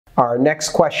Our next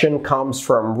question comes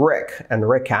from Rick, and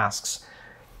Rick asks,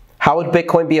 how would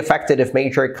Bitcoin be affected if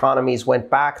major economies went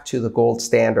back to the gold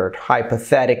standard?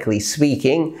 Hypothetically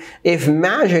speaking, if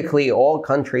magically all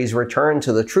countries returned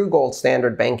to the true gold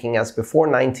standard banking as before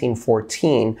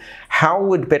 1914, how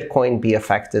would Bitcoin be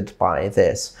affected by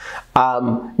this?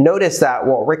 Notice that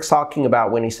what Rick's talking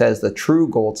about when he says the true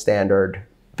gold standard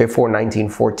before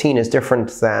 1914 is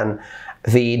different than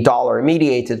the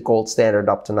dollar-mediated gold standard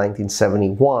up to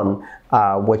 1971,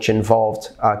 which involved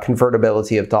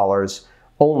convertibility of dollars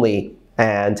only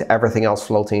and everything else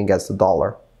floating against the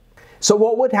dollar. So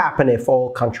what would happen if all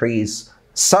countries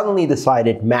suddenly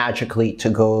decided magically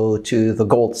to go to the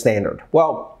gold standard?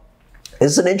 Well,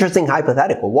 this is an interesting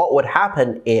hypothetical. What would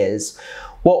happen is,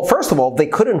 well, first of all, they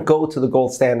couldn't go to the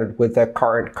gold standard with their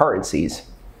current currencies.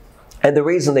 And the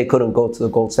reason they couldn't go to the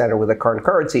gold standard with their current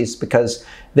currencies is because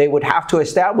they would have to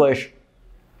establish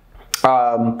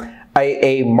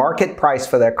a market price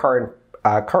for their current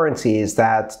currencies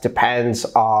that depends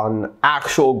on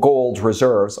actual gold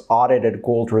reserves, audited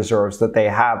gold reserves that they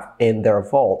have in their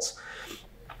vaults,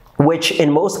 which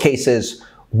in most cases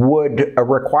would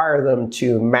require them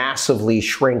to massively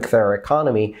shrink their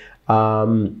economy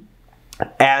and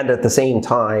at the same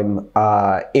time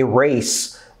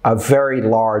erase a very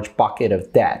large bucket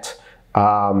of debt.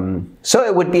 So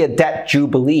it would be a debt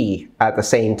jubilee at the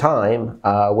same time,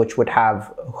 which would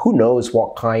have who knows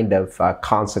what kind of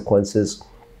consequences.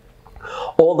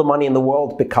 All the money in the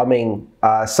world becoming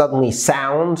suddenly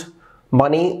sound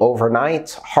money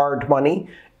overnight, hard money,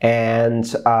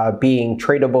 and being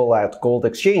tradable at gold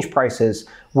exchange prices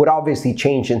would obviously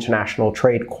change international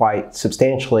trade quite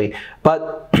substantially.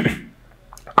 But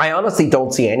I honestly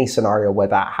don't see any scenario where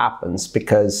that happens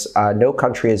because no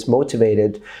country is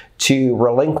motivated to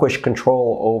relinquish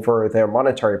control over their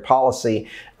monetary policy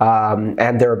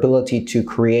and their ability to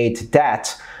create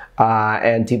debt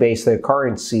and debase their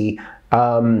currency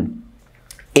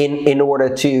in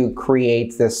order to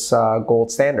create this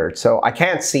gold standard. So I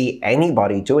can't see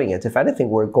anybody doing it. If anything,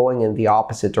 we're going in the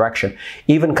opposite direction.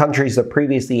 Even countries that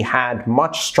previously had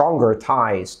much stronger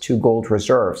ties to gold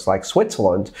reserves, like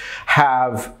Switzerland,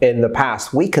 have in the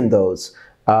past weakened those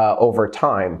over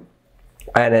time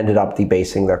and ended up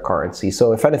debasing their currency.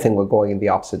 So if anything, we're going in the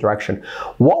opposite direction.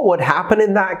 What would happen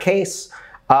in that case?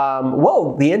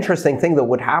 Well, the interesting thing that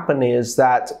would happen is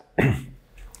that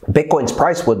Bitcoin's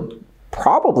price would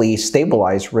probably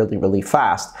stabilize really, really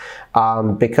fast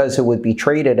because it would be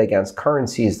traded against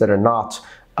currencies that are not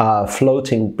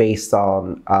floating based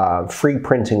on free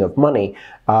printing of money,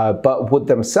 but would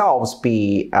themselves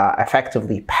be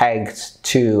effectively pegged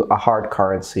to a hard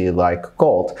currency like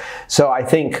gold. So I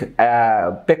think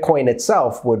Bitcoin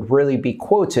itself would really be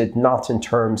quoted not in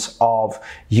terms of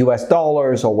US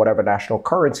dollars or whatever national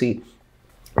currency,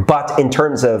 but in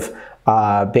terms of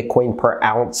Bitcoin per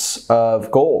ounce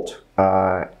of gold.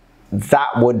 That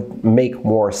would make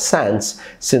more sense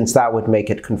since that would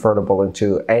make it convertible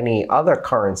into any other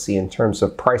currency in terms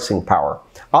of pricing power.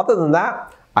 Other than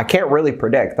that, I can't really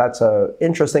predict. That's an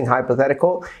interesting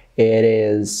hypothetical.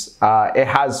 It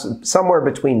has somewhere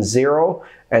between 0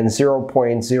 and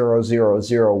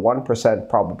 0.0001%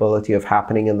 probability of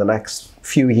happening in the next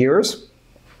few years.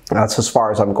 That's as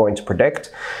far as I'm going to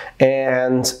predict.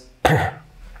 And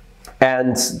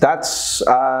that's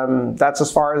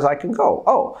as far as I can go.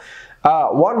 Oh,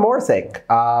 one more thing.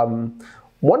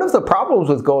 One of the problems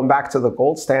with going back to the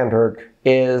gold standard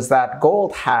is that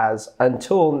gold has,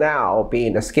 until now,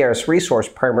 been a scarce resource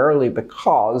primarily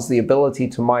because the ability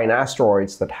to mine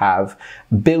asteroids that have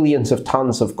billions of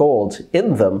tons of gold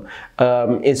in them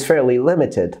is fairly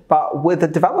limited. But with the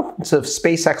developments of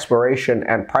space exploration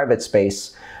and private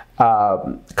space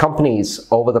companies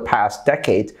over the past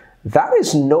decade, that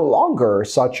is no longer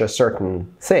such a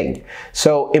certain thing.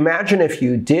 So imagine if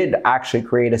you did actually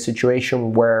create a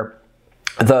situation where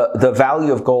the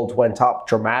value of gold went up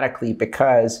dramatically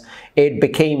because it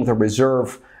became the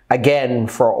reserve again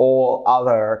for all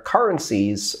other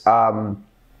currencies.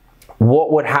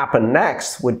 What would happen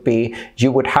next would be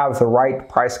you would have the right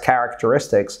price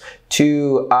characteristics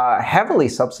to heavily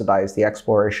subsidize the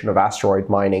exploration of asteroid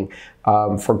mining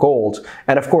for gold.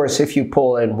 And of course, if you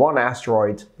pull in one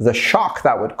asteroid, the shock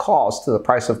that would cause to the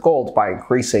price of gold by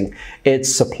increasing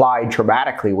its supply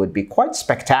dramatically would be quite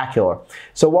spectacular.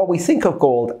 So while we think of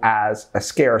gold as a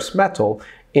scarce metal,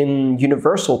 in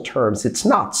universal terms, it's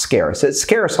not scarce. It's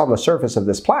scarce on the surface of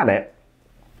this planet.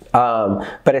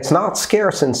 But it's not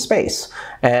scarce in space,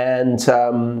 and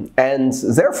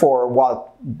therefore what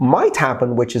might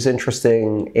happen, which is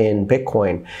interesting in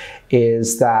Bitcoin,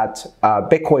 is that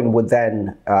Bitcoin would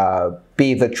then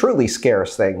be the truly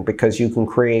scarce thing because you can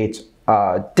create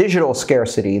digital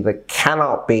scarcity that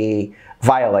cannot be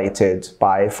violated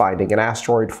by finding an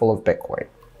asteroid full of Bitcoin.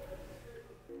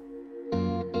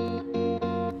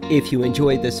 If you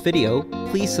enjoyed this video,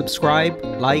 please subscribe,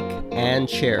 like, and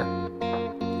share.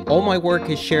 All my work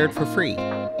is shared for free,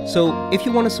 so if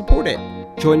you want to support it,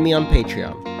 join me on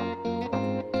Patreon.